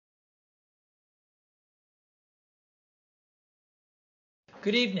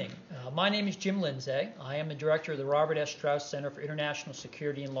Good evening. My name is Jim Lindsay. I am the director of the Robert S. Strauss Center for International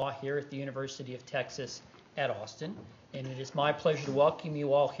Security and Law here at the University of Texas at Austin. And it is my pleasure to welcome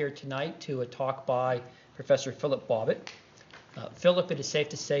you all here tonight to a talk by Professor Philip Bobbitt. Philip, it is safe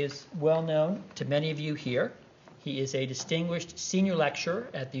to say, is well known to many of you here. He is a distinguished senior lecturer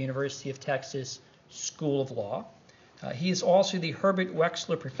at the University of Texas School of Law. He is also the Herbert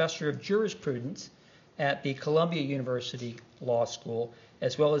Wechsler Professor of Jurisprudence at the Columbia University Law School,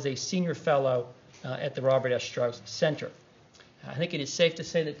 as well as a senior fellow at the Robert S. Strauss Center. I think it is safe to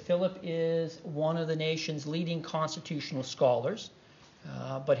say that Philip is one of the nation's leading constitutional scholars,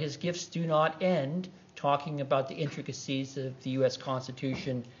 but his gifts do not end talking about the intricacies of the U.S.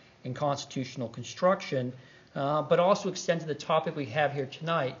 Constitution and constitutional construction, but also extend to the topic we have here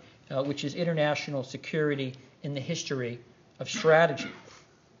tonight, which is international security in the history of strategy.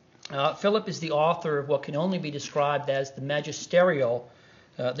 Philip is the author of what can only be described as the magisterial,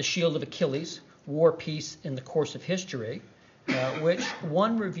 The Shield of Achilles, War, Peace in the Course of History, which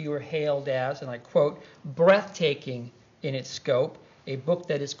one reviewer hailed as, and I quote, breathtaking in its scope, a book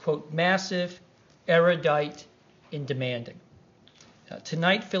that is, quote, massive, erudite, and demanding.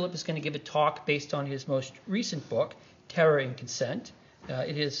 Tonight, Philip is going to give a talk based on his most recent book, Terror and Consent.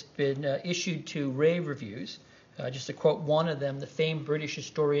 It has been issued to rave reviews. Just to quote one of them, the famed British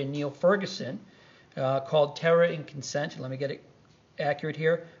historian Neil Ferguson, called Terror and Consent, and let me get it accurate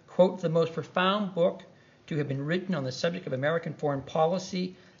here, quote, the most profound book to have been written on the subject of American foreign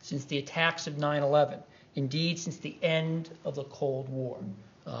policy since the attacks of 9/11, indeed since the end of the Cold War.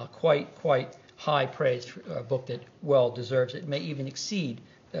 Quite high praise for a book that well deserves it. It may even exceed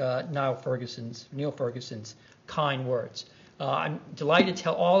Neil Ferguson's kind words. I'm delighted to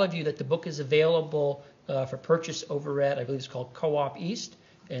tell all of you that the book is available for purchase over at, I believe it's called Co-op East,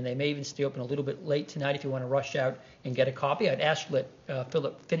 and they may even stay open a little bit late tonight if you want to rush out and get a copy. I'd ask you to let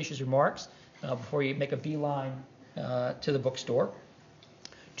Philip finish his remarks before you make a beeline to the bookstore.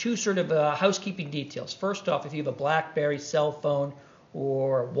 Two sort of housekeeping details. First off, if you have a BlackBerry cell phone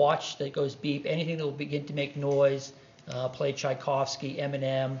or a watch that goes beep, anything that will begin to make noise, play Tchaikovsky,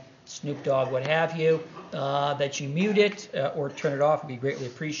 Eminem, Snoop Dogg, what have you, that you mute it or turn it off would be greatly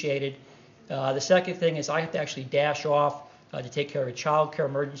appreciated. The second thing is I have to actually dash off to take care of a child care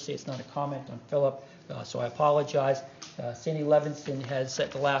emergency. It's not a comment on Philip, so I apologize. Cindy Levinson has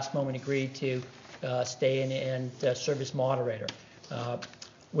at the last moment agreed to stay in and serve as moderator.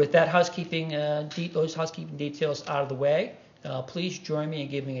 With that those housekeeping details out of the way, please join me in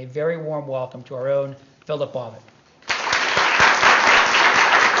giving a very warm welcome to our own Philip Bobbitt.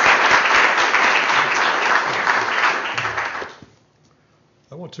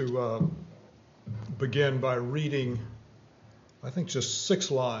 I want to begin by reading, I think, just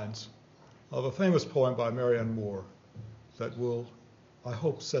 6 lines of a famous poem by Marianne Moore that will, I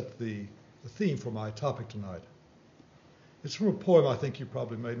hope, set the theme for my topic tonight. It's from a poem I think you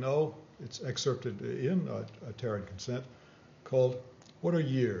probably may know. It's excerpted in Terror and Consent, called What Are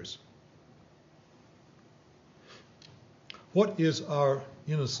Years? What is our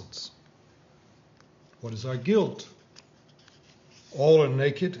innocence? What is our guilt? All are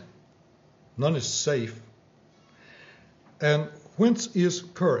naked, none is safe. And whence is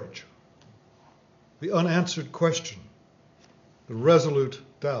courage? The unanswered question, the resolute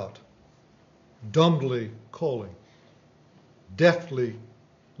doubt, dumbly calling, deftly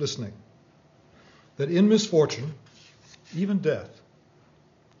listening, that in misfortune, even death,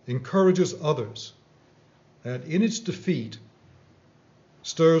 encourages others, and in its defeat,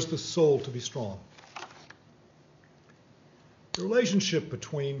 stirs the soul to be strong. The relationship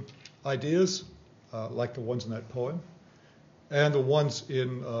between ideas, like the ones in that poem, and the ones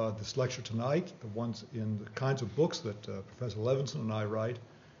in this lecture tonight, the ones in the kinds of books that Professor Levinson and I write,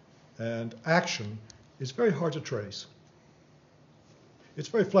 and action is very hard to trace. It's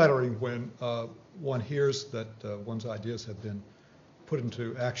very flattering when one hears that one's ideas have been put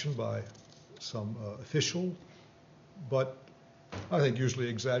into action by some official, but I think usually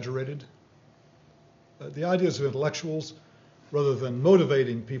exaggerated. The ideas of intellectuals, rather than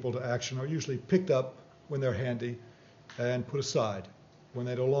motivating people to action, are usually picked up when they're handy and put aside when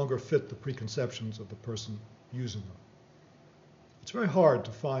they no longer fit the preconceptions of the person using them. It's very hard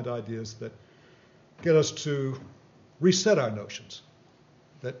to find ideas that get us to reset our notions,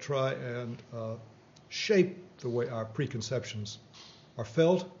 that try and shape the way our preconceptions are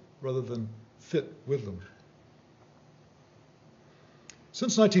felt rather than fit with them.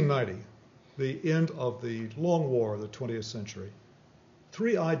 Since 1990, the end of the long war of the 20th century,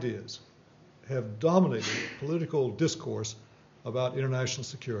 3 ideas have dominated political discourse about international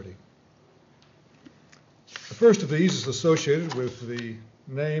security. The first of these is associated with the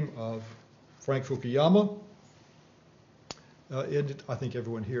name of Frank Fukuyama. I think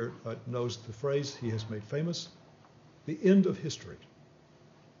everyone here knows the phrase he has made famous, the end of history.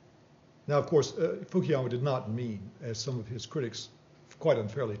 Now, of course, Fukuyama did not mean, as some of his critics quite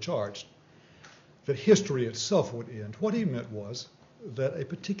unfairly charged, that history itself would end. What he meant was that a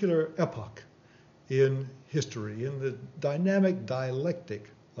particular epoch in history, in the dynamic dialectic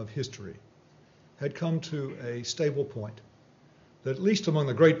of history, had come to a stable point. That at least among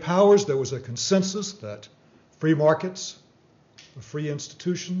the great powers, there was a consensus that free markets, free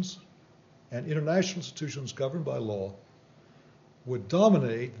institutions, and international institutions governed by law would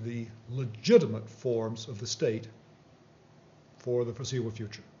dominate the legitimate forms of the state for the foreseeable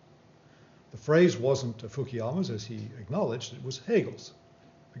future. The phrase wasn't Fukuyama's, as he acknowledged, it was Hegel's,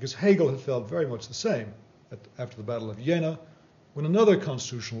 because Hegel had felt very much the same after the Battle of Jena, when another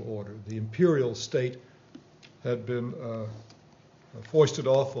constitutional order, the imperial state, had been foisted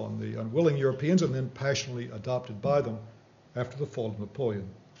off on the unwilling Europeans and then passionately adopted by them after the fall of Napoleon.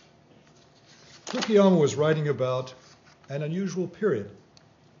 Fukuyama was writing about an unusual period,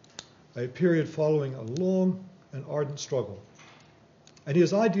 a period following a long and ardent struggle. And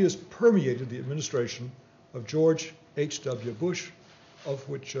his ideas permeated the administration of George H.W. Bush, of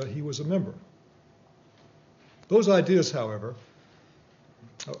which he was a member. Those ideas, however,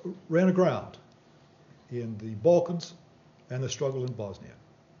 ran aground in the Balkans and the struggle in Bosnia.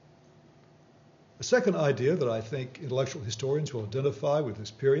 The second idea that I think intellectual historians will identify with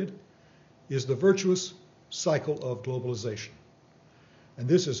this period is the virtuous cycle of globalization. And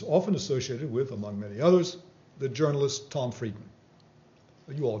this is often associated with, among many others, the journalist Tom Friedman.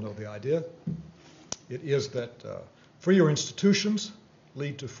 You all know the idea. It is that freer institutions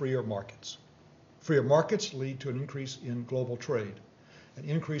lead to freer markets. Freer markets lead to an increase in global trade. An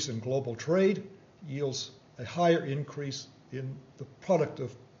increase in global trade yields a higher increase in the product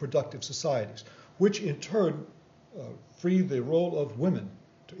of productive societies, which in turn free the role of women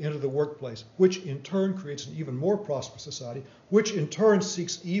to enter the workplace, which in turn creates an even more prosperous society, which in turn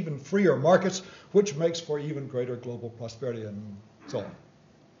seeks even freer markets, which makes for even greater global prosperity, and so on.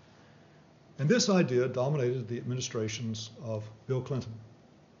 And this idea dominated the administrations of Bill Clinton.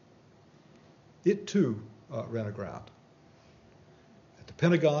 It too ran aground at the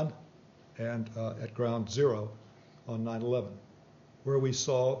Pentagon and at Ground Zero on 9/11, where we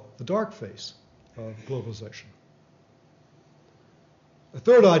saw the dark face of globalization. A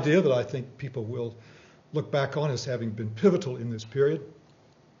third idea that I think people will look back on as having been pivotal in this period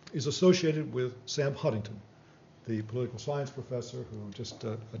is associated with Sam Huntington, the political science professor who just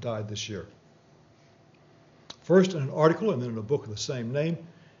died this year. First in an article and then in a book of the same name,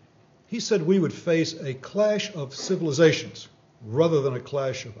 he said we would face a clash of civilizations rather than a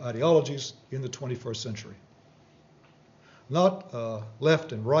clash of ideologies in the 21st century. Not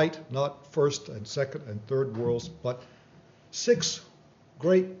left and right, not first and second and third worlds, but 6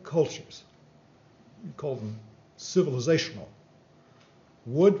 great cultures, we call them civilizational,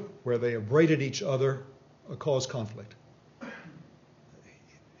 would, where they abraded each other, cause conflict.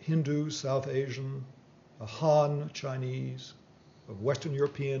 Hindu, South Asian, Han, Chinese, Western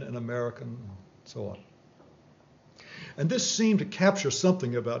European and American, and so on. And this seemed to capture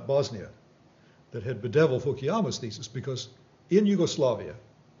something about Bosnia that had bedeviled Fukuyama's thesis, because in Yugoslavia,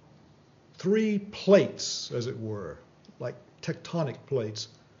 3 plates, as it were, like tectonic plates,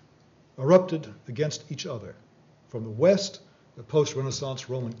 erupted against each other. From the west, the post-Renaissance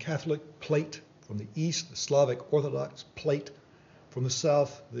Roman Catholic plate. From the east, the Slavic Orthodox plate. From the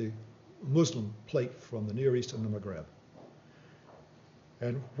south, the Muslim plate from the Near East and the Maghreb.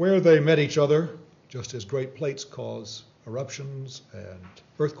 And where they met each other, just as great plates cause eruptions and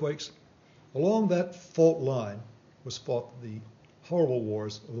earthquakes, along that fault line was fought the horrible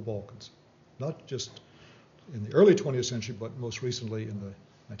wars of the Balkans, not just in the early 20th century, but most recently in the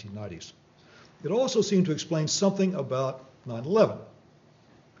 1990s. It also seemed to explain something about 9/11,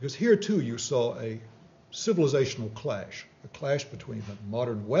 because here too you saw a civilizational clash, a clash between the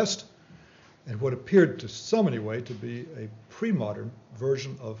modern West and what appeared to some anyway to be a pre-modern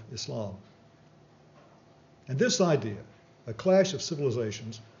version of Islam. And this idea, a clash of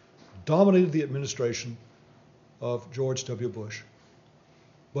civilizations, dominated the administration of George W. Bush.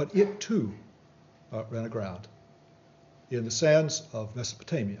 But it too ran aground in the sands of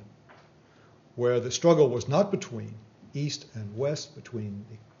Mesopotamia, where the struggle was not between East and West, between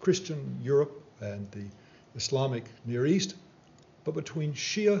the Christian Europe and the Islamic Near East, but between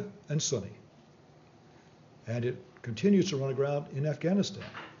Shia and Sunni. And it continues to run aground in Afghanistan,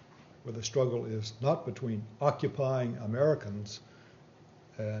 where the struggle is not between occupying Americans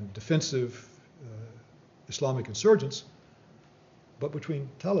and defensive Islamic insurgents, but between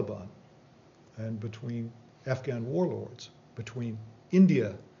Taliban and between Afghan warlords, between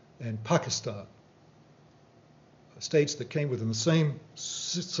India and Pakistan, states that came within the same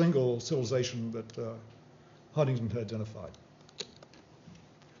single civilization that Huntington had identified.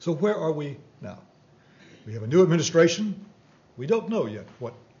 So where are we now? We have a new administration. We don't know yet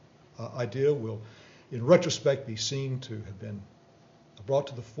what idea will, in retrospect, be seen to have been brought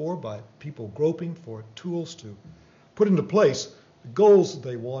to the fore by people groping for tools to put into place the goals that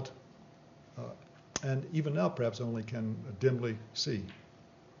they want, and even now perhaps only can dimly see.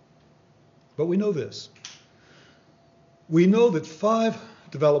 But we know this. We know that 5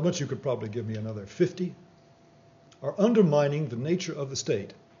 developments, you could probably give me another 50, are undermining the nature of the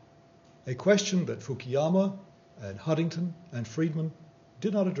state, a question that Fukuyama and Huntington and Friedman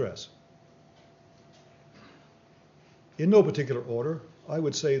did not address. In no particular order, I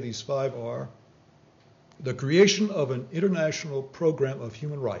would say these 5 are the creation of an international program of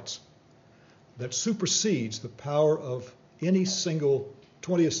human rights that supersedes the power of any single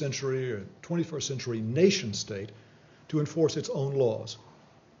 20th century or 21st century nation state to enforce its own laws.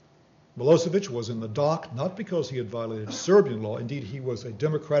 Milosevic was in the dock not because he had violated Serbian law, indeed he was a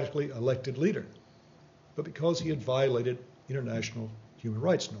democratically elected leader, but because he had violated international human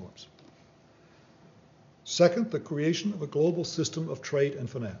rights norms. Second, the creation of a global system of trade and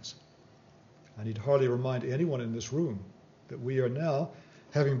finance. I need hardly remind anyone in this room that we are now,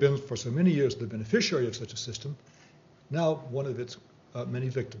 having been for so many years the beneficiary of such a system, now one of its many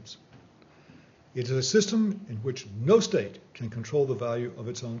victims. It is a system in which no state can control the value of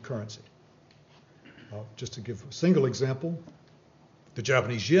its own currency. Just to give a single example, the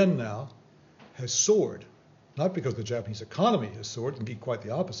Japanese yen now has soared, not because the Japanese economy has soared, indeed quite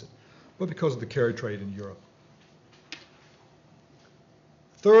the opposite, but because of the carry trade in Europe.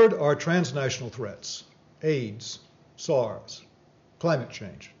 Third are transnational threats: AIDS, SARS, climate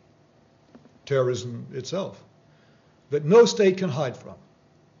change, terrorism itself, that no state can hide from.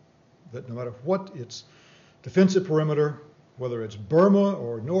 That no matter what its defensive perimeter, whether it's Burma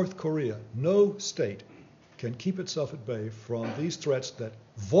or North Korea, no state can keep itself at bay from these threats that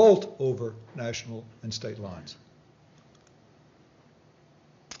vault over national and state lines.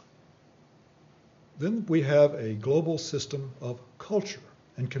 Then we have a global system of culture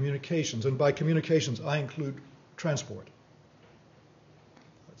and communications, and by communications I include transport,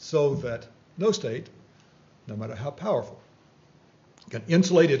 so that no state, no matter how powerful, can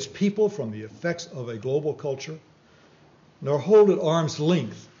insulate its people from the effects of a global culture, nor hold at arm's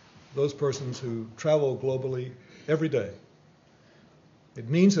length those persons who travel globally every day. It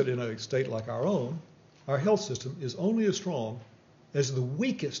means that in a state like our own, our health system is only as strong as the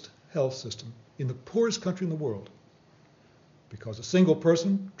weakest health system in the poorest country in the world. Because a single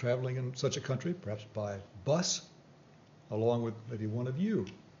person traveling in such a country, perhaps by bus, along with maybe one of you,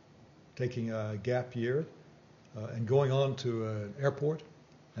 taking a gap year and going on to an airport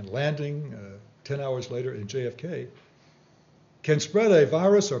and landing 10 hours later in JFK, can spread a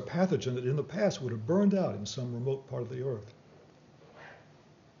virus or pathogen that in the past would have burned out in some remote part of the earth.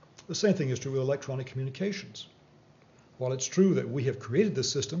 The same thing is true with electronic communications. While it's true that we have created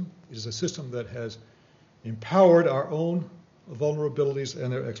this system, it is a system that has empowered our own vulnerabilities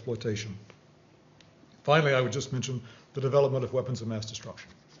and their exploitation. Finally, I would just mention the development of weapons of mass destruction.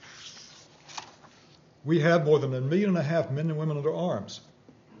 We have more than 1.5 million men and women under arms.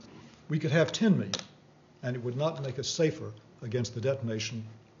 We could have 10 million, and it would not make us safer against the detonation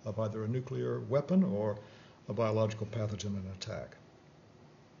of either a nuclear weapon or a biological pathogen in an attack.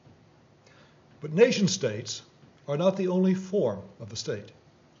 But nation states are not the only form of the state.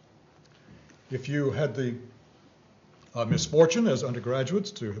 If you had the misfortune as undergraduates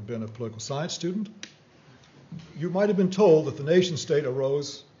to have been a political science student, you might have been told that the nation state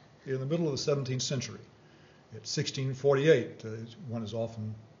arose in the middle of the 17th century. In 1648, one is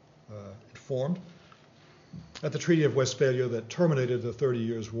often informed, at the Treaty of Westphalia that terminated the 30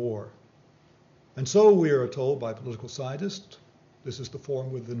 Years' War. And so we are told by political scientists, this is the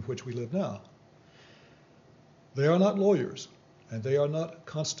form within which we live now. They are not lawyers, and they are not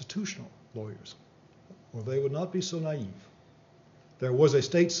constitutional lawyers, or they would not be so naive. There was a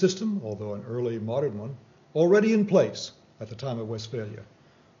state system, although an early modern one, already in place at the time of Westphalia.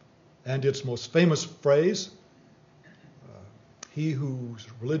 And its most famous phrase, he whose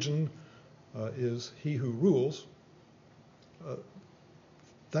religion is he who rules,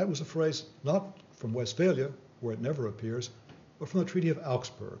 that was a phrase not from Westphalia, where it never appears, but from the Treaty of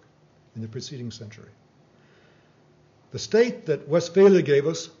Augsburg in the preceding century. The state that Westphalia gave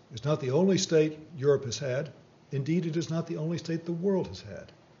us is not the only state Europe has had. Indeed, it is not the only state the world has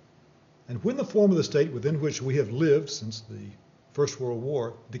had. And when the form of the state within which we have lived since the First World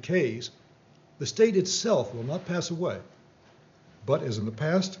War decays, the state itself will not pass away, but as in the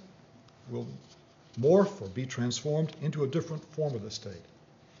past, will morph or be transformed into a different form of the state.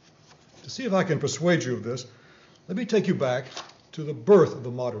 To see if I can persuade you of this, let me take you back to the birth of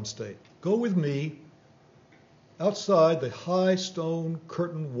the modern state. Go with me outside the high stone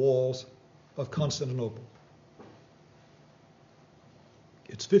curtain walls of Constantinople.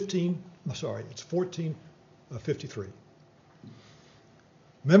 It's 1453.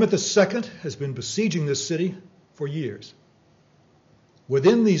 Mehmet II has been besieging this city for years.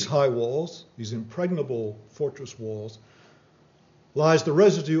 Within these high walls, these impregnable fortress walls, lies the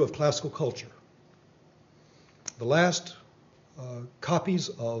residue of classical culture. The last copies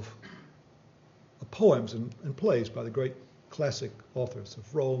of poems and plays by the great classic authors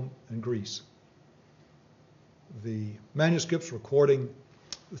of Rome and Greece. The manuscripts recording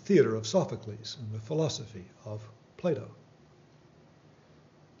the theater of Sophocles and the philosophy of Plato.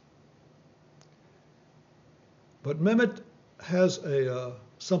 But Mehmet has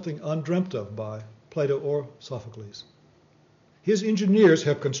something undreamt of by Plato or Sophocles. His engineers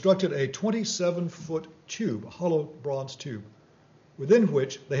have constructed a 27-foot tube, a hollow bronze tube, within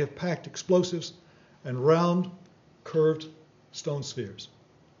which they have packed explosives and round, curved stone spheres.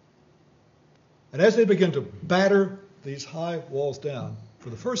 And as they begin to batter these high walls down, for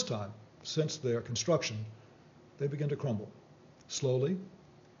the first time since their construction, they begin to crumble, slowly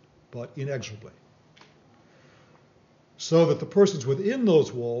but inexorably, so that the persons within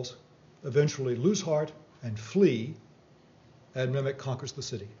those walls eventually lose heart and flee, and Mehmet conquers the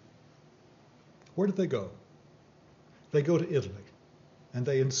city. Where did they go? They go to Italy, and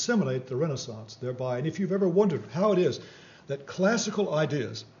they inseminate the Renaissance thereby. And if you've ever wondered how it is that classical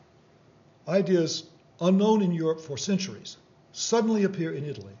ideas unknown in Europe for centuries, suddenly appear in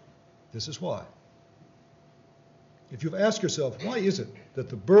Italy, this is why. If you've asked yourself, why is it that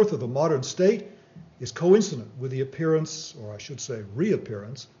the birth of the modern state is coincident with the appearance, or I should say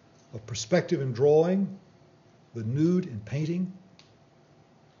reappearance, of perspective in drawing, the nude in painting,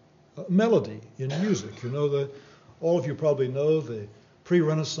 melody in music? You know, all of you probably know the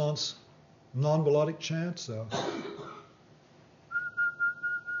pre-Renaissance non-melodic chants.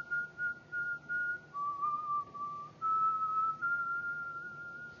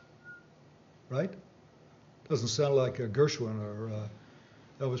 Right? Doesn't sound like Gershwin or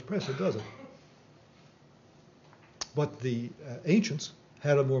Elvis Presley, does it? But the ancients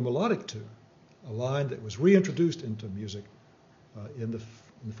had a more melodic tune, a line that was reintroduced into music in the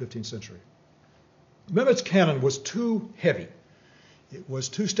 15th century. Mehmet's cannon was too heavy. It was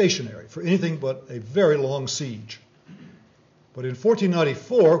too stationary for anything but a very long siege. But in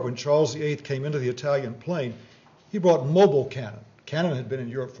 1494, when Charles VIII came into the Italian plain, he brought mobile cannon. Cannon had been in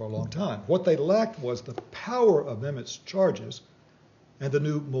Europe for a long time. What they lacked was the power of Mehmet's charges and the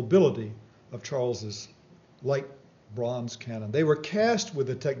new mobility of Charles's light bronze cannon. They were cast with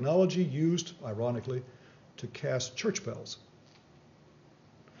the technology used, ironically, to cast church bells.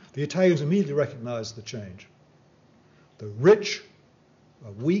 The Italians immediately recognized the change. The rich,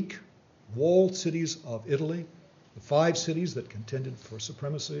 weak, walled cities of Italy, the 5 cities that contended for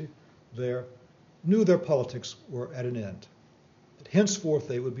supremacy there, knew their politics were at an end. That henceforth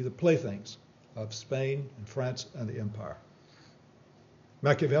they would be the playthings of Spain and France and the empire.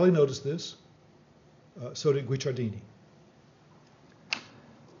 Machiavelli noticed this, so did Guicciardini.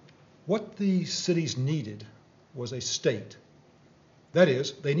 What the cities needed was a state. That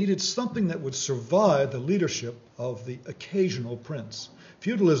is, they needed something that would survive the leadership of the occasional prince.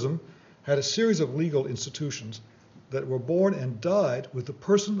 Feudalism had a series of legal institutions that were born and died with the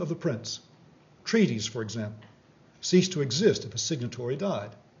person of the prince. Treaties, for example, ceased to exist if a signatory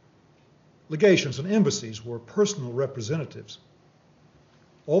died. Legations and embassies were personal representatives.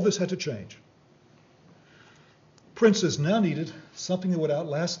 All this had to change. Princes now needed something that would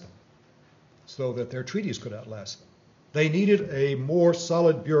outlast them, so that their treaties could outlast them. They needed a more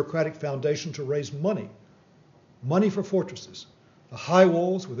solid bureaucratic foundation to raise money for fortresses. The high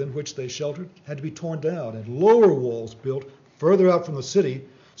walls within which they sheltered had to be torn down and lower walls built further out from the city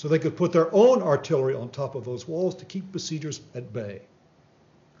so they could put their own artillery on top of those walls to keep besiegers at bay.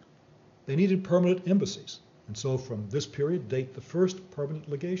 They needed permanent embassies, and so from this period date the first permanent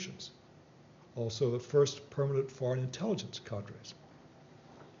legations, also the first permanent foreign intelligence cadres.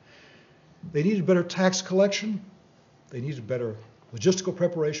 They needed better tax collection. They needed better logistical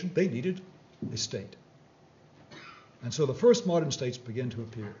preparation. They needed a state. And so the first modern states began to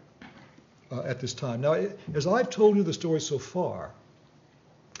appear at this time. Now, as I've told you the story so far,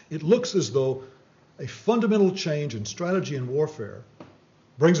 it looks as though a fundamental change in strategy and warfare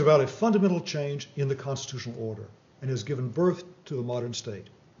brings about a fundamental change in the constitutional order and has given birth to the modern state.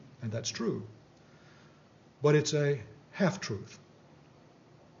 And that's true. But it's a half-truth.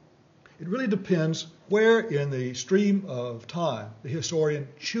 It really depends where in the stream of time the historian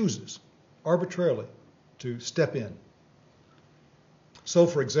chooses arbitrarily to step in. So,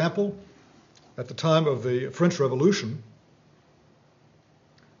 for example, at the time of the French Revolution,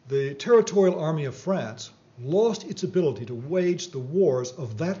 the territorial army of France lost its ability to wage the wars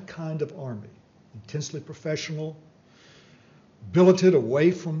of that kind of army, intensely professional, billeted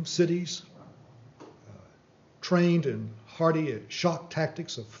away from cities, trained in hardy shock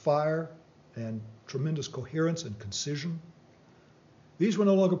tactics of fire and tremendous coherence and concision. These were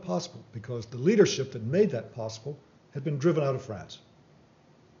no longer possible because the leadership that made that possible had been driven out of France.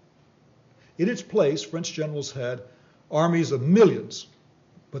 In its place, French generals had armies of millions,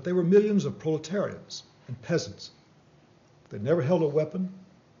 but they were millions of proletarians and peasants. They never held a weapon,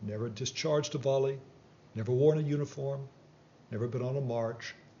 never discharged a volley, never worn a uniform, never been on a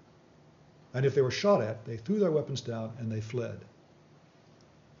march. And if they were shot at, they threw their weapons down and they fled.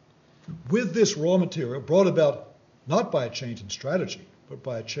 With this raw material, brought about not by a change in strategy, but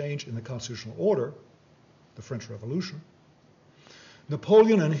by a change in the constitutional order, the French Revolution,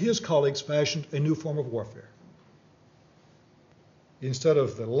 Napoleon and his colleagues fashioned a new form of warfare. Instead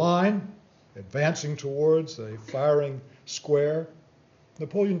of the line advancing towards a firing square,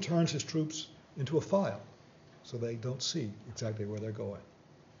 Napoleon turns his troops into a file so they don't see exactly where they're going.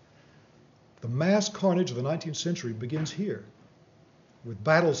 The mass carnage of the 19th century begins here, with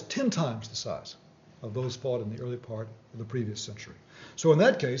battles 10 times the size of those fought in the early part of the previous century. So in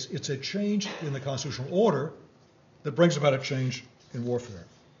that case, it's a change in the constitutional order that brings about a change in warfare.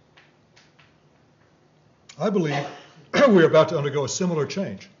 I believe we're about to undergo a similar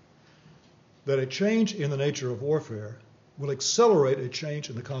change, that a change in the nature of warfare will accelerate a change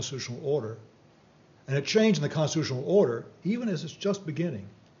in the constitutional order, and a change in the constitutional order, even as it's just beginning,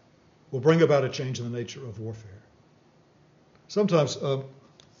 will bring about a change in the nature of warfare. Sometimes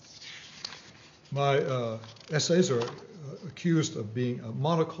my essays are accused of being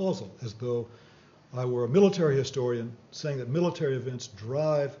monocausal, as though I were a military historian saying that military events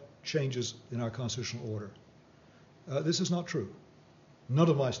drive changes in our constitutional order. This is not true. None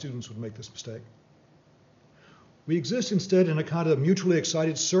of my students would make this mistake. We exist instead in a kind of mutually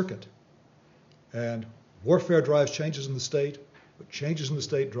excited circuit, and warfare drives changes in the state, but changes in the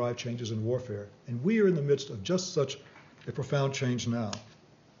state drive changes in warfare, and we are in the midst of just such a profound change now.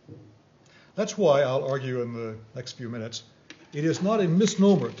 That's why I'll argue in the next few minutes, it is not a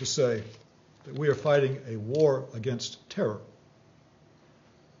misnomer to say that we are fighting a war against terror,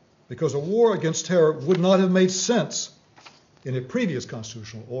 because a war against terror would not have made sense in a previous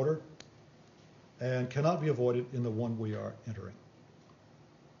constitutional order and cannot be avoided in the one we are entering.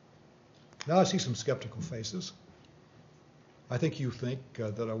 Now I see some skeptical faces. I think you think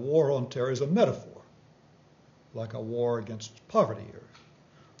that a war on terror is a metaphor, like a war against poverty or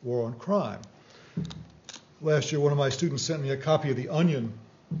war on crime. Last year, one of my students sent me a copy of The Onion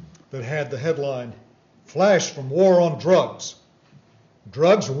that had the headline, "Flash from War on Drugs.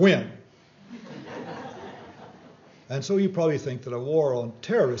 Drugs win." And so you probably think that a war on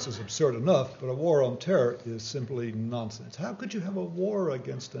terrorists is absurd enough, but a war on terror is simply nonsense. How could you have a war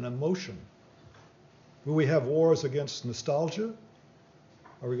against an emotion? Will we have wars against nostalgia?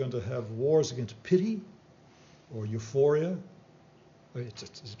 Are we going to have wars against pity or euphoria?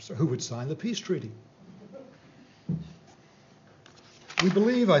 Who would sign the peace treaty? We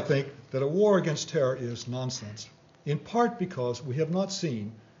believe, I think, that a war against terror is nonsense, in part because we have not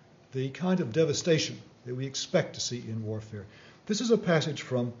seen the kind of devastation that we expect to see in warfare. This is a passage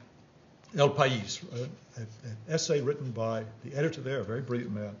from El País, an essay written by the editor there, a very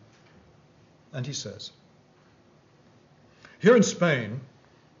brilliant man. And he says, "Here in Spain,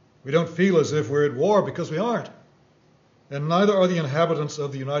 we don't feel as if we're at war because we aren't. And neither are the inhabitants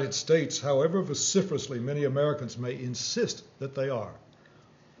of the United States, however vociferously many Americans may insist that they are.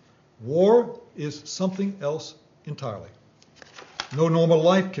 War is something else entirely. No normal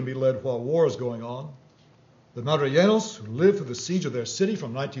life can be led while war is going on. The Madrileños, who lived through the siege of their city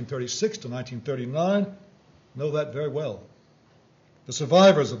from 1936 to 1939, know that very well. The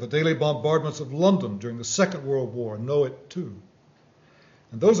survivors of the daily bombardments of London during the Second World War know it too.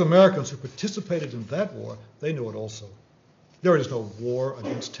 And those Americans who participated in that war, they know it also. There is no war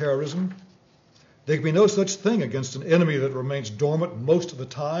against terrorism. There can be no such thing against an enemy that remains dormant most of the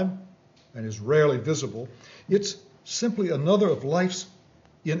time and is rarely visible. It's simply another of life's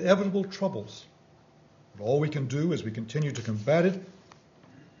inevitable troubles. And all we can do as we continue to combat it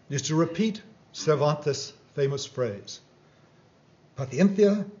is to repeat Cervantes' famous phrase,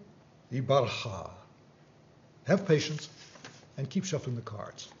 Paciencia y baraja. Have patience and keep shuffling the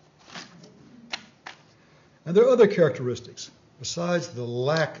cards. And there are other characteristics, besides the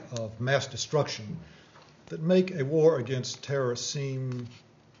lack of mass destruction, that make a war against terror seem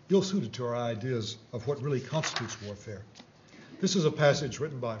ill-suited to our ideas of what really constitutes warfare. This is a passage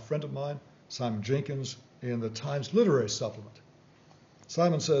written by a friend of mine, Simon Jenkins, in the Times Literary Supplement.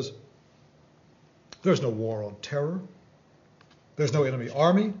 Simon says, "There's no war on terror. There's no enemy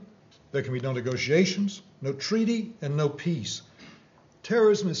army. There can be no negotiations, no treaty, and no peace.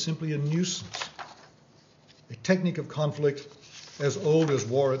 Terrorism is simply a nuisance, a technique of conflict as old as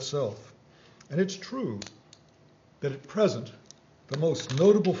war itself. And it's true that at present, the most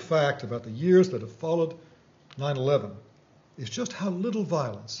notable fact about the years that have followed 9/11 is just how little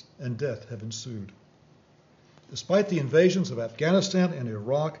violence and death have ensued. Despite the invasions of Afghanistan and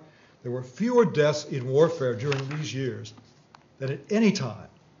Iraq, there were fewer deaths in warfare during these years than at any time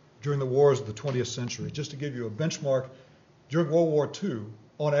during the wars of the 20th century. Just to give you a benchmark, during World War II,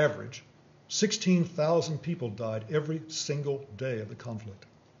 on average, 16,000 people died every single day of the conflict.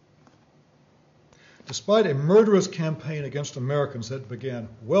 Despite a murderous campaign against Americans that began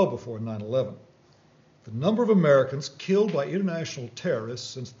well before 9/11, the number of Americans killed by international terrorists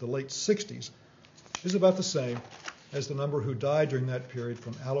since the late 60s is about the same as the number who died during that period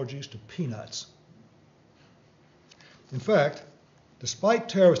from allergies to peanuts. In fact, despite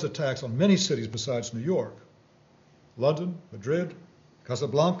terrorist attacks on many cities besides New York, London, Madrid,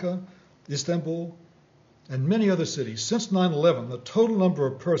 Casablanca, Istanbul, and many other cities, since 9/11, the total number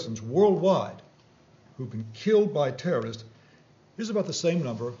of persons worldwide who've been killed by terrorists is about the same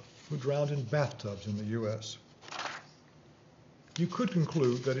number who drowned in bathtubs in the U.S. You could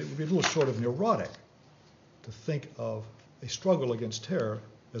conclude that it would be a little short of neurotic to think of a struggle against terror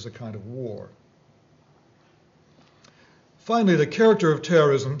as a kind of war. Finally, the character of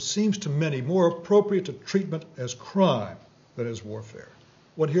terrorism seems to many more appropriate to treatment as crime than as warfare.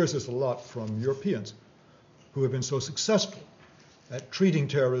 One hears this a lot from Europeans who have been so successful at treating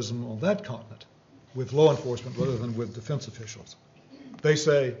terrorism on that continent with law enforcement rather than with defense officials. They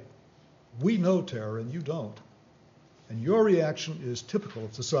say, "We know terror and you don't. And your reaction is typical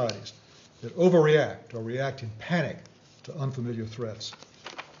of societies that overreact or react in panic to unfamiliar threats."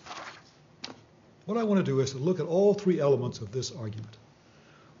 What I want to do is to look at all three elements of this argument.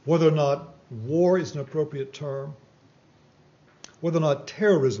 Whether or not war is an appropriate term, whether or not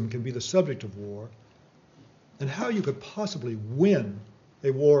terrorism can be the subject of war, and how you could possibly win a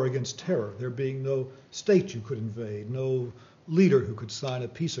war against terror, there being no state you could invade, no leader who could sign a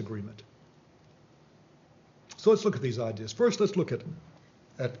peace agreement. So let's look at these ideas. First, let's look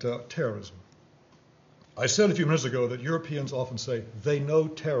at terrorism. I said a few minutes ago that Europeans often say they know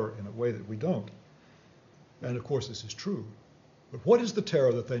terror in a way that we don't. And of course, this is true. But what is the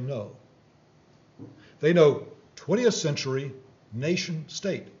terror that they know? They know 20th century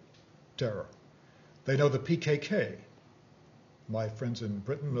nation-state terror. They know the PKK. My friends in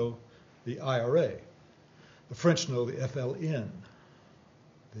Britain know the IRA. The French know the FLN.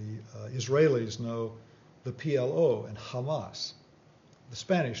 The Israelis know the PLO and Hamas. The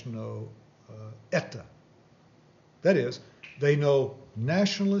Spanish know ETA. That is, they know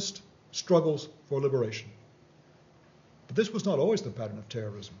nationalist struggles for liberation. But this was not always the pattern of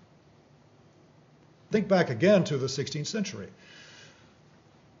terrorism. Think back again to the 16th century.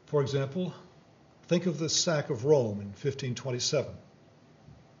 For example, think of the sack of Rome in 1527.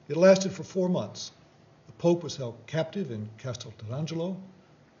 It lasted for 4 months. The Pope was held captive in Castelangelo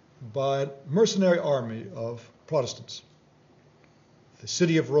by a mercenary army of Protestants. The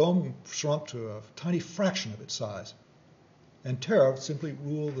city of Rome shrunk to a tiny fraction of its size, and terror simply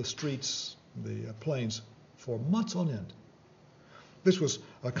ruled the streets, the plains, for months on end. This was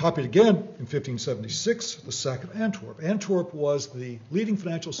copied again in 1576, the sack of Antwerp. Antwerp was the leading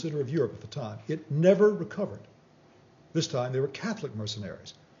financial center of Europe at the time. It never recovered. This time they were Catholic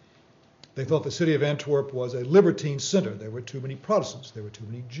mercenaries. They thought the city of Antwerp was a libertine center. There were too many Protestants. There were too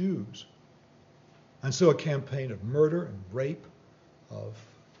many Jews. And so a campaign of murder and rape, of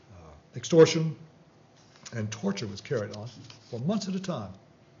extortion and torture was carried on for months at a time.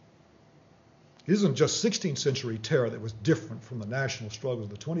 It isn't just 16th century terror that was different from the national struggle of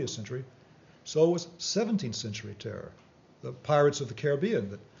the 20th century. So was 17th century terror, the pirates of the Caribbean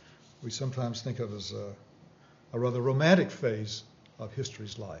that we sometimes think of as a rather romantic phase of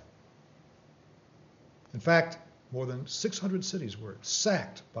history's life. In fact, more than 600 cities were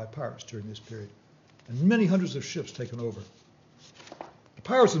sacked by pirates during this period, and many hundreds of ships taken over. The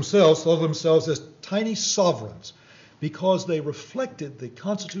pirates themselves saw themselves as tiny sovereigns because they reflected the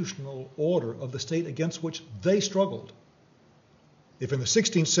constitutional order of the state against which they struggled. If in the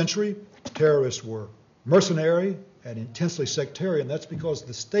 16th century terrorists were mercenary and intensely sectarian, that's because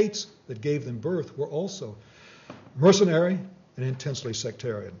the states that gave them birth were also mercenary and intensely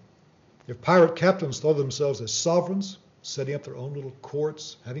sectarian. If pirate captains thought of themselves as sovereigns, setting up their own little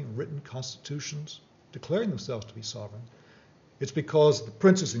courts, having written constitutions, declaring themselves to be sovereign, it's because the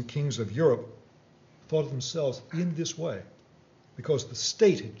princes and kings of Europe thought of themselves in this way, because the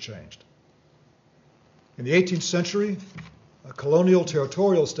state had changed. In the 18th century, colonial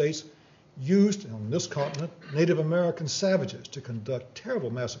territorial states used, on this continent, Native American savages to conduct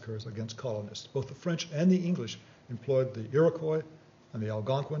terrible massacres against colonists. Both the French and the English employed the Iroquois and the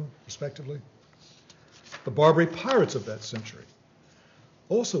Algonquin, respectively. The Barbary pirates of that century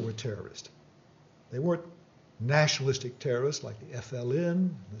also were terrorists. They weren't nationalistic terrorists like the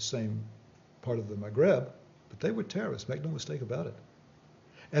FLN, the same part of the Maghreb, but they were terrorists, make no mistake about it.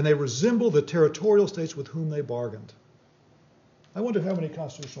 And they resemble the territorial states with whom they bargained. I wonder how many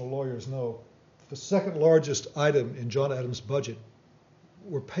constitutional lawyers know the second largest item in John Adams' budget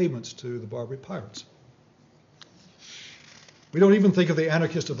were payments to the Barbary pirates. We don't even think of the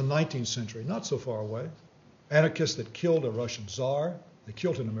anarchists of the 19th century, not so far away. Anarchists that killed a Russian czar, they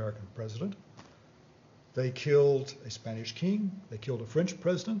killed an American president, they killed a Spanish king, they killed a French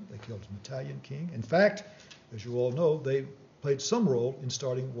president, they killed an Italian king. In fact, as you all know, they played some role in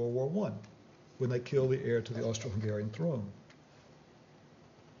starting World War I when they killed the heir to the Austro-Hungarian throne.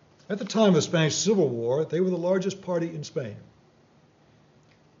 At the time of the Spanish Civil War, they were the largest party in Spain.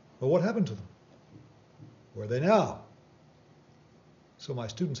 Well, what happened to them? Where are they now? So my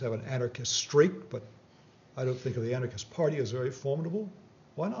students have an anarchist streak, but I don't think of the anarchist party as very formidable.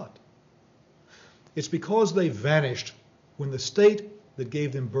 Why not? It's because they vanished when the state that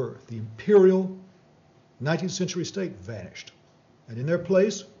gave them birth, the imperial 19th century state, vanished. And in their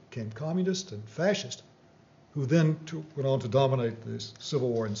place came communists and fascists, who then went on to dominate this civil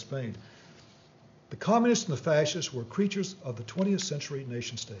war in Spain. The communists and the fascists were creatures of the 20th century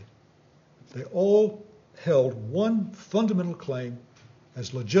nation state. They all held one fundamental claim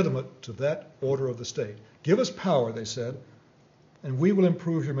as legitimate to that order of the state. Give us power, they said, and we will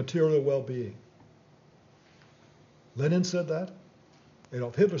improve your material well-being. Lenin said that.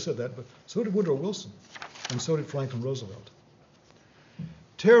 Adolf Hitler said that, but so did Woodrow Wilson, and so did Franklin Roosevelt.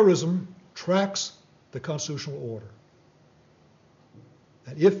 Terrorism tracks the constitutional order.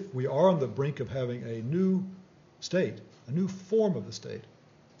 And if we are on the brink of having a new state, a new form of the state,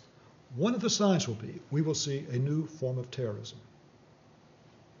 one of the signs will be we will see a new form of terrorism.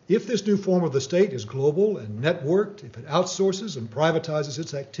 If this new form of the state is global and networked, if it outsources and privatizes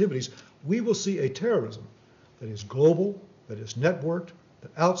its activities, we will see a terrorism that is global, that is networked,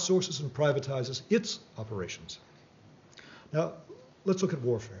 that outsources and privatizes its operations. Now, let's look at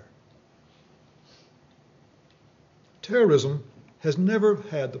warfare. Terrorism has never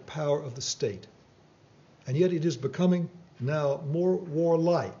had the power of the state, and yet it is becoming now more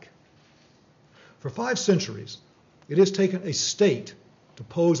warlike. For 5 centuries, it has taken a state to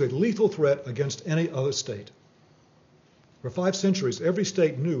pose a lethal threat against any other state. For 5 centuries, every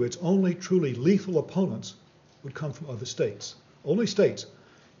state knew its only truly lethal opponents would come from other states. Only states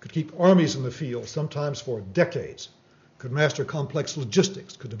could keep armies in the field, sometimes for decades, could master complex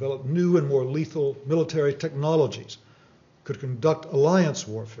logistics, could develop new and more lethal military technologies, could conduct alliance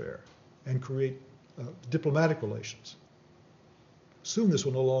warfare, and create diplomatic relations. Soon this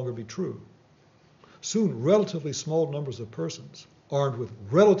will no longer be true. Soon relatively small numbers of persons, armed with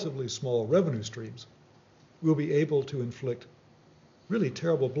relatively small revenue streams, will be able to inflict really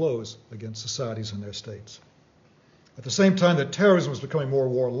terrible blows against societies and their states. At the same time that terrorism is becoming more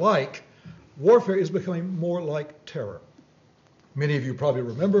warlike, warfare is becoming more like terror. Many of you probably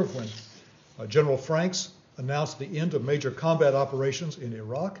remember when General Franks announced the end of major combat operations in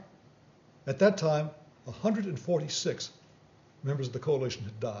Iraq. At that time, 146 members of the coalition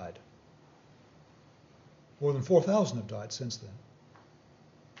had died. More than 4,000 have died since then.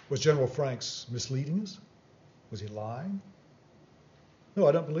 Was General Franks misleading us? Was he lying? No,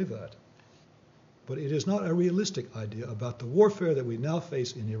 I don't believe that. But it is not a realistic idea about the warfare that we now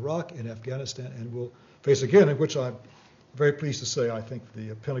face in Iraq and Afghanistan and will face again, in which I'm very pleased to say I think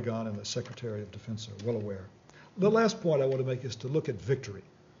the Pentagon and the Secretary of Defense are well aware. The last point I want to make is to look at victory.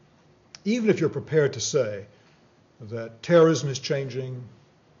 Even if you're prepared to say that terrorism is changing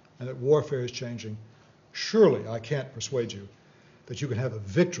and that warfare is changing, surely I can't persuade you that you can have a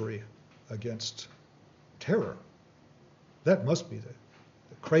victory against terror. That must be the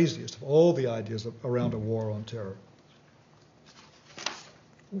craziest of all the ideas around a war on terror.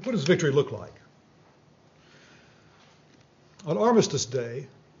 What does victory look like? On Armistice Day,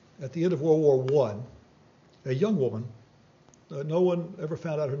 at the end of World War I, a young woman no one ever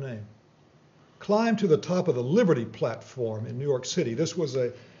found out her name, climbed to the top of the Liberty platform in New York City. This was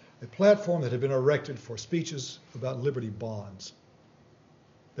a platform that had been erected for speeches about Liberty bonds.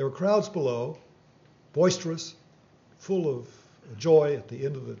 There were crowds below, boisterous, full of joy at the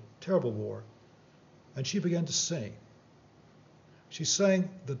end of the terrible war, and she began to sing. She sang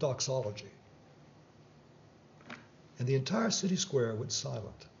the doxology, and the entire city square went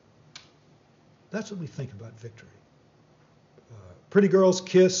silent. That's what we think about victory. Pretty girls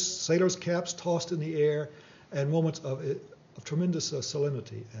kiss, sailors' caps tossed in the air, and moments of tremendous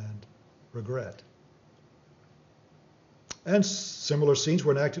solemnity and regret. And similar scenes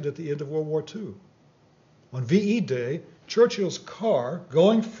were enacted at the end of World War II. On VE Day, Churchill's car,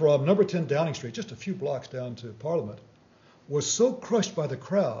 going from number 10 Downing Street, just a few blocks down to Parliament, was so crushed by the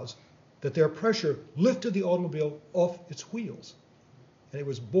crowds that their pressure lifted the automobile off its wheels. And it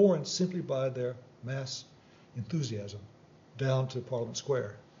was borne simply by their mass enthusiasm down to Parliament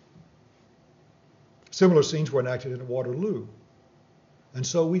Square. Similar scenes were enacted at Waterloo. And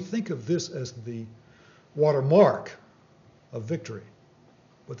so we think of this as the watermark of victory.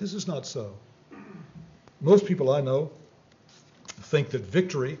 But this is not so. Most people I know think that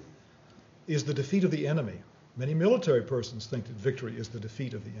victory is the defeat of the enemy. Many military persons think that victory is the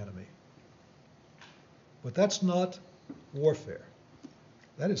defeat of the enemy. But that's not warfare.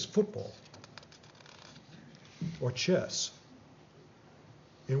 That is football or chess.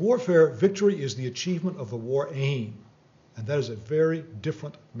 In warfare, victory is the achievement of the war aim, and that is a very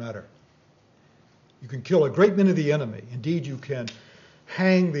different matter. You can kill a great many of the enemy. Indeed, you can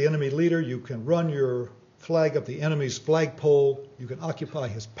hang the enemy leader, you can run your flag up the enemy's flagpole, you can occupy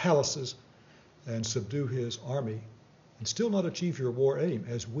his palaces and subdue his army, and still not achieve your war aim,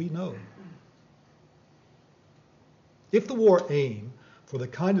 as we know. If the war aim for the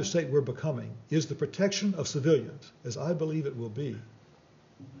kind of state we're becoming is the protection of civilians, as I believe it will be,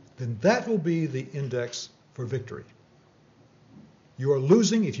 then that will be the index for victory. You are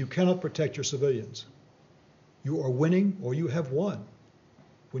losing if you cannot protect your civilians. You are winning, or you have won,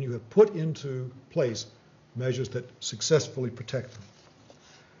 when you have put into place measures that successfully protect them.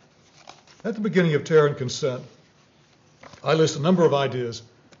 At the beginning of Terror and Consent, I list a number of ideas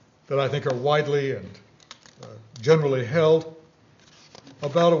that I think are widely and generally held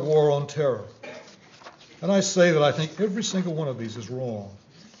about a war on terror. And I say that I think every single one of these is wrong.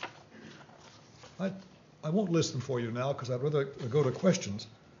 I won't list them for you now because I'd rather go to questions.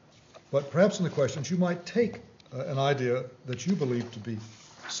 But perhaps in the questions you might take an idea that you believe to be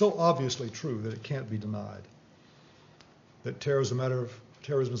so obviously true that it can't be denied. That terrorism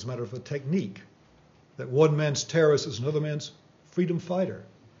is a matter of a technique. That one man's terrorist is another man's freedom fighter.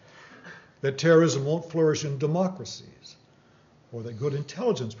 That terrorism won't flourish in democracies. Or that good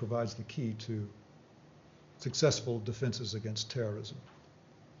intelligence provides the key to successful defenses against terrorism.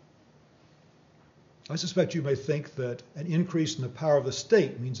 I suspect you may think that an increase in the power of the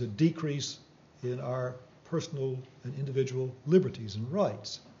state means a decrease in our personal and individual liberties and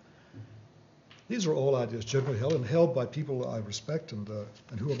rights. These are all ideas generally held and held by people I respect and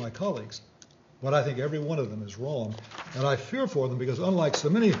who are my colleagues. But I think every one of them is wrong, and I fear for them because unlike so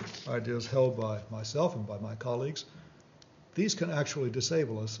many ideas held by myself and by my colleagues, these can actually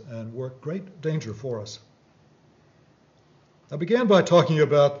disable us and work great danger for us. I began by talking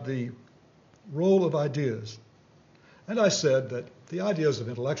about the role of ideas. And I said that the ideas of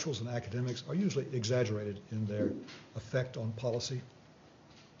intellectuals and academics are usually exaggerated in their effect on policy.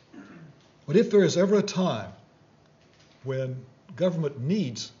 But if there is ever a time when government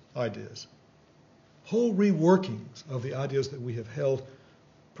needs ideas, whole reworkings of the ideas that we have held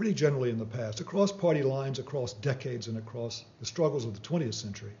pretty generally in the past, across party lines, across decades, and across the struggles of the 20th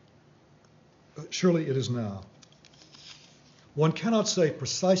century, surely it is now. One cannot say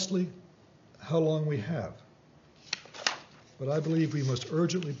precisely how long we have, but I believe we must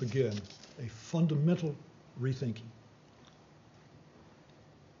urgently begin a fundamental rethinking.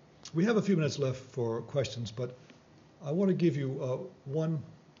 We have a few minutes left for questions, but I want to give you one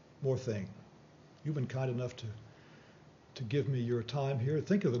more thing. You've been kind enough to give me your time here.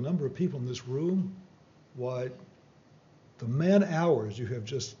 Think of the number of people in this room. Why, the man hours you have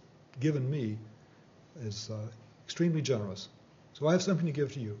just given me is extremely generous. So I have something to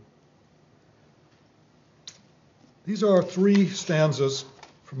give to you. These are 3 stanzas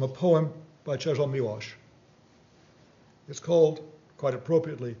from a poem by Czesław Miłosz. It's called, quite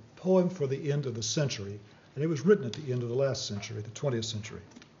appropriately, Poem for the End of the Century, and it was written at the end of the last century, the 20th century.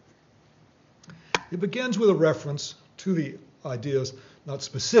 It begins with a reference to the ideas, not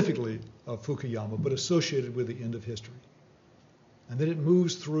specifically of Fukuyama, but associated with the end of history. And then it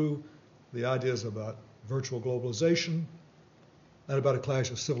moves through the ideas about virtual globalization, and about a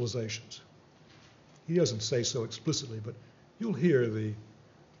clash of civilizations. He doesn't say so explicitly, but you'll hear the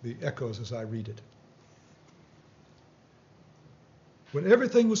echoes as I read it. When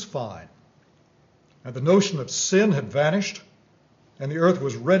everything was fine, and the notion of sin had vanished, and the earth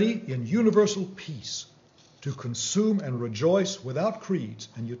was ready in universal peace to consume and rejoice without creeds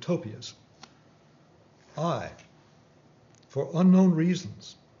and utopias, I, for unknown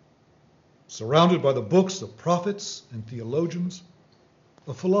reasons, surrounded by the books of prophets and theologians,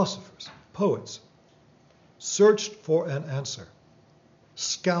 of philosophers, poets, searched for an answer,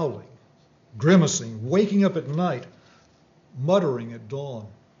 scowling, grimacing, waking up at night, muttering at dawn.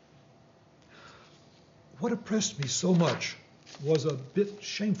 What oppressed me so much was a bit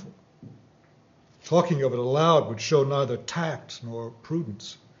shameful. Talking of it aloud would show neither tact nor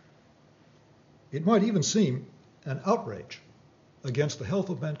prudence. It might even seem an outrage against the health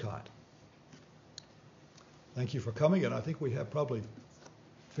of mankind. Thank you for coming, and I think we have probably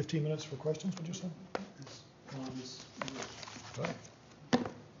 15 minutes for questions, would you say? Right.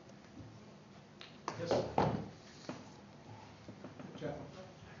 Yes. Jeff.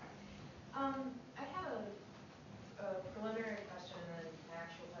 I have a preliminary question and an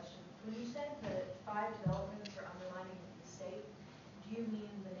actual question. When you said that 5 developments are undermining the state, do you mean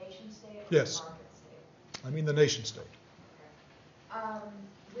the nation state or Yes. the market state? I mean the nation state. Okay.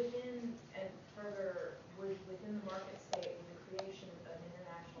 Within and further, within the market state, with the creation of an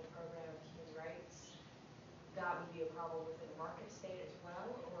international program of human rights, that would be a problem within the market state as well,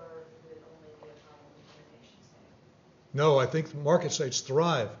 or would it only be a problem within the nation state? No, I think market states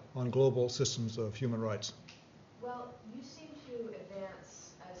thrive on global systems of human rights. Well, you seem to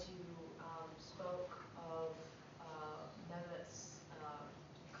advance as you spoke of Mehmet's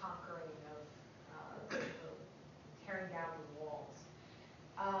conquering of tearing down the walls.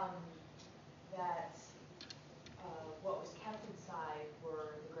 That what was kept inside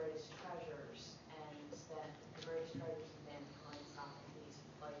were the greatest treasures, and that the greatest treasures of mankind, Socrates,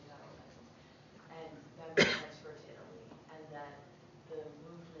 Plato, and then were transferred to Italy, and that the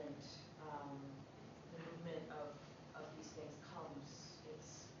movement of these things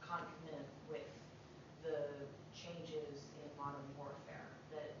it's concomitant with the changes in modern warfare.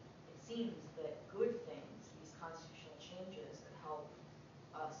 That it seems that good things, these constitutional changes that help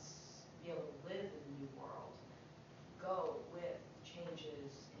us be able to live in the new world, go with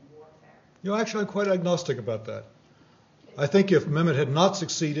changes in warfare. Actually, I'm quite agnostic about that. I think if Mehmet had not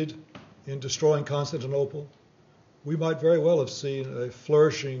succeeded in destroying Constantinople, we might very well have seen a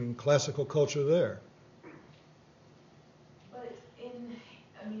flourishing classical culture there. But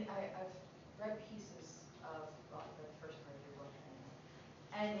I've read pieces of the first part of your book,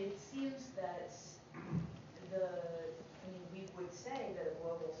 and it seems that we would say that a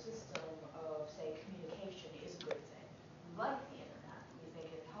global system of, say, communication is a good thing. We like the internet. We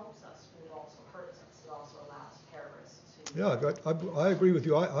think it helps us, but it also hurts us. It also allows terrorists to... Yeah, I agree with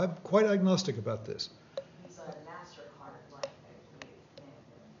you. I'm quite agnostic about this. He's a MasterCard-like, I believe.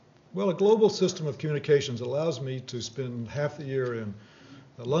 Well, a global system of communications allows me to spend half the year in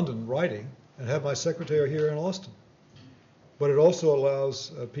London writing and have my secretary here in Austin. But it also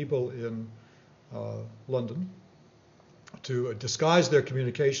allows people in London to disguise their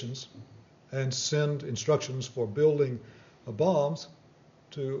communications and send instructions for building bombs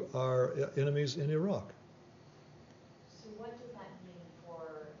to our enemies in Iraq. So what does that mean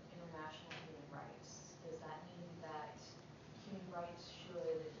for international human rights? Does that mean that human rights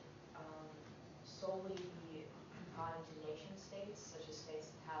should solely be confined to nation states, such as states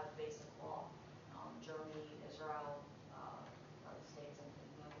that have basic law? Germany, Israel, are the states I'm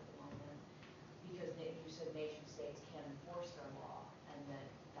thinking of at the moment. Because you said nation states can enforce their law, and that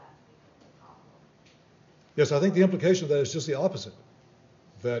becomes a problem. Yes, I think the implication of that is just the opposite,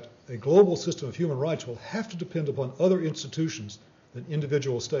 that a global system of human rights will have to depend upon other institutions than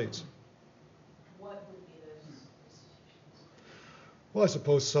individual states. What would be those institutions? Well, I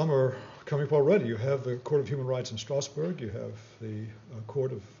suppose some are coming up already. You have the Court of Human Rights in Strasbourg, you have the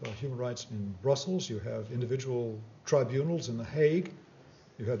Court of Human Rights in Brussels, you have individual tribunals in The Hague,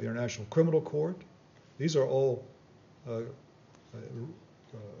 you have the International Criminal Court. These are all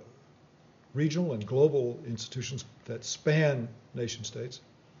regional and global institutions that span nation states.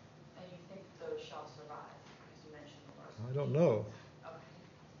 And you think those shall survive, because you mentioned the Brussels. I don't know. Okay.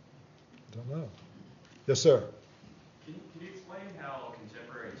 I don't know. Yes, sir. Can you explain how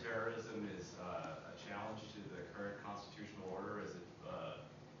contemporary terrorism is a challenge to the current constitutional order? Is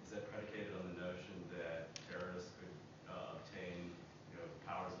that predicated on the notion that terrorists could obtain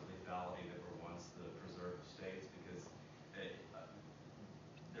powers of lethality that were once the preserved states? Because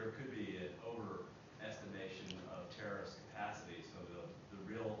there could be an overestimation of terrorist capacity. So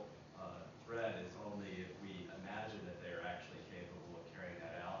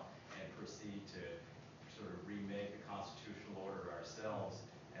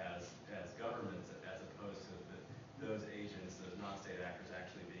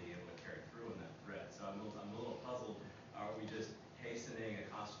hastening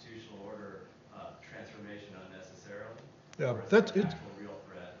a constitutional order transformation unnecessarily? Yeah, Or is there an actual real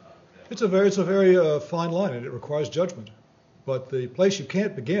threat it's a very fine line, and it requires judgment. But the place you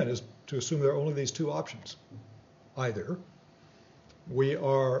can't begin is to assume there are only these two options. Either we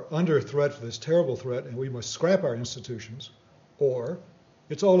are under threat for this terrible threat and we must scrap our institutions, or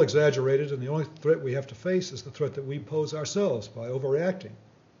it's all exaggerated and the only threat we have to face is the threat that we pose ourselves by overreacting.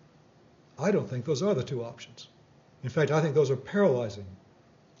 I don't think those are the two options. In fact, I think those are paralyzing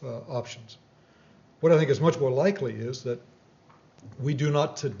options. What I think is much more likely is that we do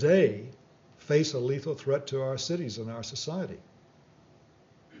not today face a lethal threat to our cities and our society.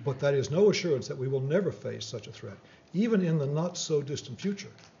 But that is no assurance that we will never face such a threat, even in the not so distant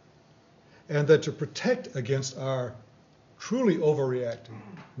future. And that to protect against our truly overreacting,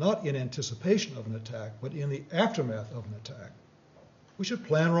 not in anticipation of an attack, but in the aftermath of an attack, we should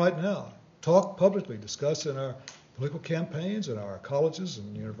plan right now, talk publicly, discuss in our political campaigns, in our colleges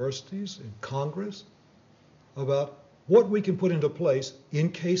and universities, in Congress, about what we can put into place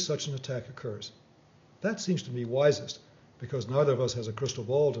in case such an attack occurs. That seems to me wisest, because neither of us has a crystal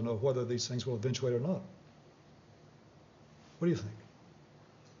ball to know whether these things will eventuate or not. What do you think?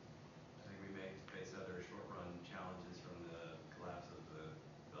 I think we may face other short-run challenges from the collapse of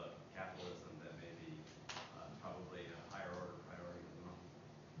the capitalism that may be probably a higher order priority at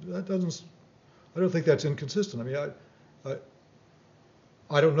the moment. I don't think that's inconsistent. I mean,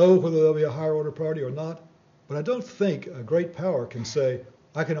 I don't know whether there'll be a higher order priority or not, but I don't think a great power can say,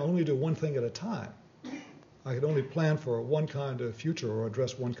 I can only do one thing at a time. I can only plan for one kind of future or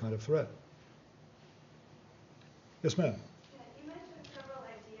address one kind of threat. Yes, ma'am. Yeah, you mentioned several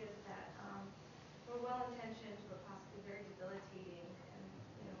ideas that were well-intentioned but possibly very debilitating.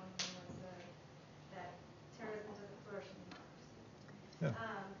 And one of them was that terrorism doesn't flourish in democracy. Yeah.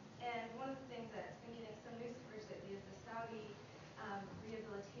 And one of the things that's been getting some news coverage lately is the Saudi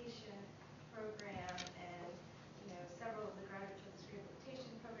rehabilitation program, and several of the graduates of this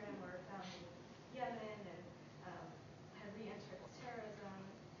rehabilitation program were found in Yemen and had re-entered its terrorism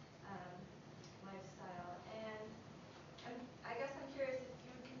lifestyle. And I guess I'm curious if you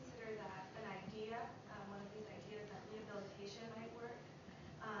would consider that an idea, one of these ideas that rehabilitation might work,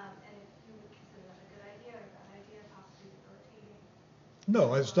 and if you would consider that a good idea or a bad idea, possibly debilitating.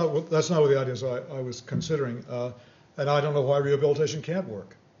 No, that's not what the ideas I was considering. And I don't know why rehabilitation can't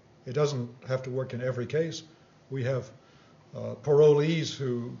work. It doesn't have to work in every case. We have parolees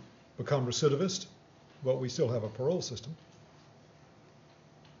who become recidivist, but we still have a parole system.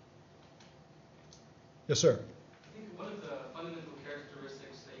 Yes, sir. I think one of the fundamental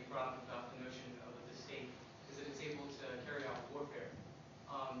characteristics that you brought up about the notion of the state is that it's able to carry out warfare.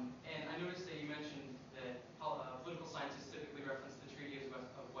 And I noticed that you mentioned that political scientists typically reference the Treaty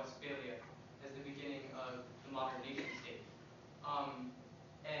of Westphalia as the beginning of the modern nation state.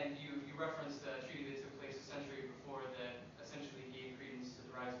 And you referenced a treaty that took place a century before that essentially gave credence to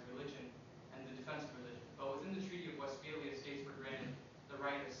the rise of religion and the defense of religion. But within the Treaty of Westphalia, states were granted the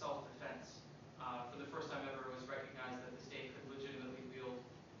right of self-defense. For the first time ever, it was recognized that the state could legitimately wield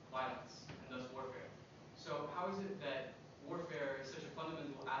violence and thus warfare. So how is it that warfare is such a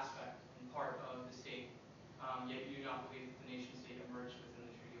fundamental aspect and part of the state, yet you do not believe that the nation state emerged within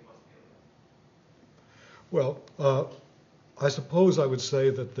the Treaty of Westphalia? Well, I suppose I would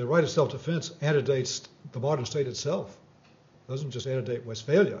say that the right of self-defense antedates the modern state itself. It doesn't just antedate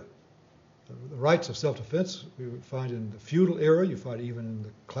Westphalia. The rights of self-defense you would find in the feudal era, you find even in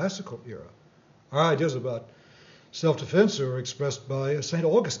the classical era. Our ideas about self-defense are expressed by St.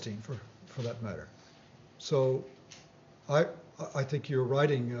 Augustine, for that matter. So I think you're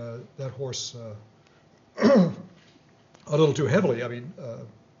riding that horse a little too heavily. I mean,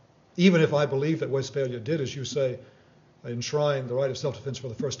 even if I believe that Westphalia did, as you say, enshrine the right of self-defense for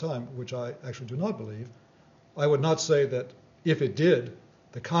the first time, which I actually do not believe, I would not say that if it did,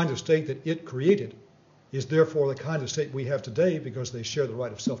 the kind of state that it created is therefore the kind of state we have today because they share the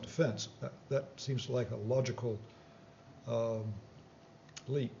right of self-defense. That seems like a logical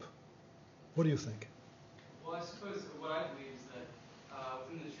leap. What do you think? Well, I suppose what I believe is that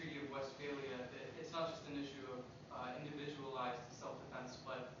within the Treaty of Westphalia, it's not just an issue of individualized self-defense,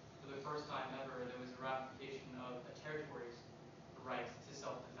 but for the first time ever, there was a ratification of a territory's right to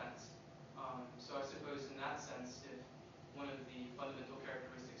self-defense. So I suppose in that sense, if one of the fundamental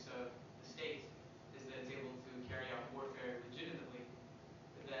characteristics of the state is that it's able to carry out warfare legitimately,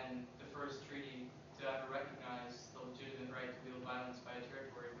 then the first treaty to ever recognize the legitimate right to wield violence by a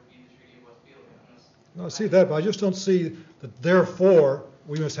territory would be the Treaty of Westphalia. No, I see that, but I just don't see that therefore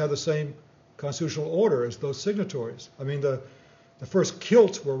we must have the same constitutional order as those signatories. I mean, the first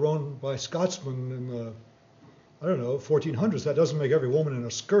kilts were worn by Scotsmen in the I don't know, 1400s. That doesn't make every woman in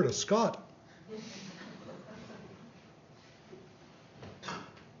a skirt a Scot.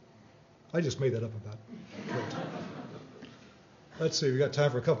 I just made that up about it. Let's see, we got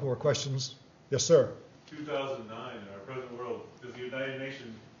time for a couple more questions. Yes, sir. 2009, in our present world, does the United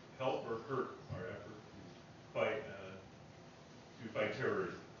Nations help or hurt our effort to fight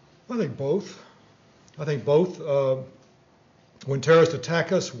terrorism? I think both. When terrorists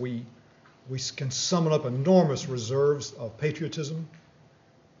attack us, we can summon up enormous reserves of patriotism,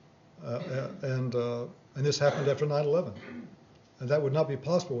 and this happened after 9/11. And that would not be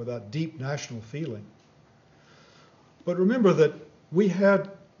possible without deep national feeling. But remember that we had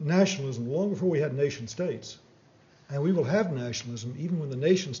nationalism long before we had nation states. And we will have nationalism even when the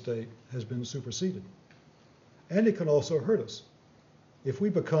nation state has been superseded. And it can also hurt us. If we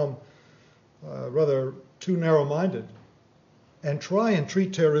become rather too narrow-minded and try and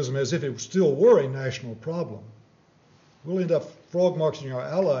treat terrorism as if it still were a national problem, we'll end up frog marching our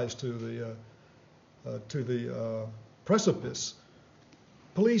allies to the precipice.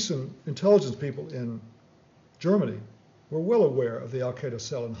 Police and intelligence people in Germany were well aware of the al-Qaeda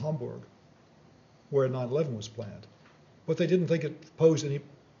cell in Hamburg, where 9/11 was planned, but they didn't think it posed any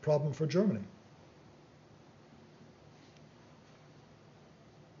problem for Germany.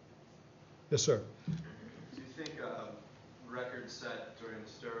 Yes, sir. Do you think records set during the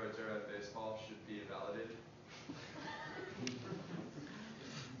steroids era of baseball should be invalidated?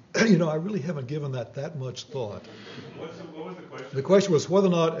 I really haven't given that much thought. What was the question? The question was whether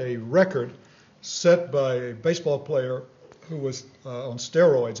or not a record set by a baseball player who was on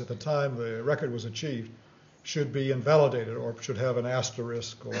steroids at the time the record was achieved should be invalidated or should have an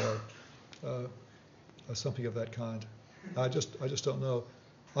asterisk or something of that kind. I just don't know.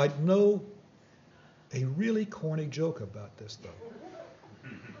 I know a really corny joke about this,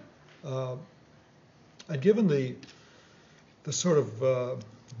 though. And given the sort of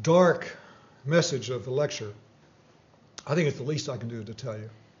dark message of the lecture, I think it's the least I can do to tell you.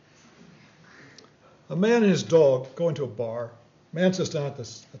 A man and his dog go into a bar. Man sits down at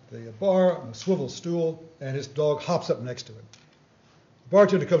the bar on a swivel stool, and his dog hops up next to him. The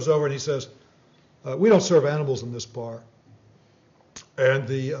bartender comes over and he says, "We don't serve animals in this bar." And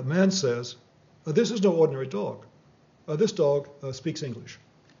the man says, "This is no ordinary dog. This dog speaks English."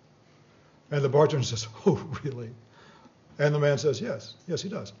 And the bartender says, "Oh, really?" And the man says, yes, he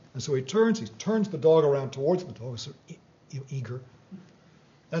does. And so he turns the dog around towards the dog, so eager.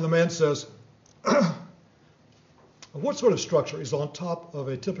 And the man says, "What sort of structure is on top of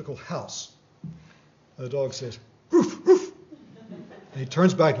a typical house?" And the dog says, "Roof, roof." And he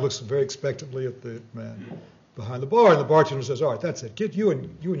turns back and looks very expectantly at the man behind the bar. And the bartender says, "All right, that's it. Get you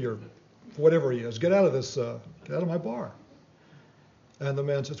and your, whatever he is, get out of this, get out of my bar." And the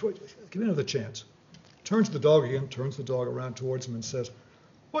man says, "Wait, give me another chance." Turns the dog again, turns the dog around towards him and says,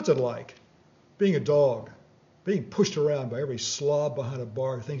 "What's it like being a dog, being pushed around by every slob behind a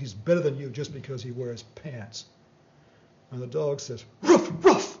bar who thinks he's better than you just because he wears pants?" And the dog says, "Ruff,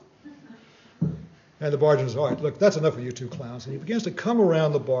 ruff." And the bartender says, "All right, look, that's enough of you two clowns." And he begins to come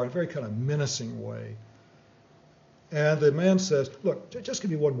around the bar in a very kind of menacing way. And the man says, "Look, just give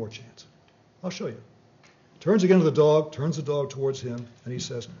me one more chance. I'll show you." Turns again to the dog, turns the dog towards him, and he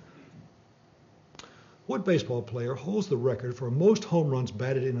says, "What baseball player holds the record for most home runs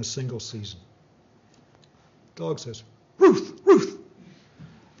batted in a single season?" Dog says, "Ruth, Ruth."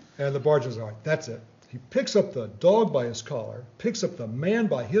 And the bartender says, "All right, that's it." He picks up the dog by his collar, picks up the man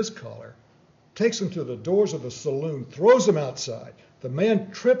by his collar, takes him to the doors of the saloon, throws him outside. The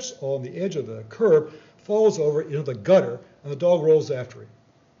man trips on the edge of the curb, falls over into the gutter, and the dog rolls after him.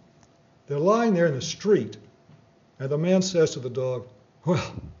 They're lying there in the street, and the man says to the dog,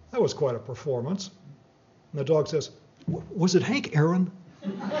 "Well, that was quite a performance." And the dog says, "Was it Hank Aaron?"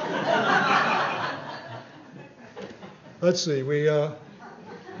 Let's see,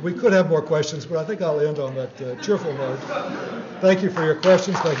 we could have more questions, but I think I'll end on that cheerful note. Thank you for your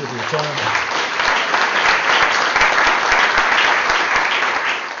questions. Thank you for your time.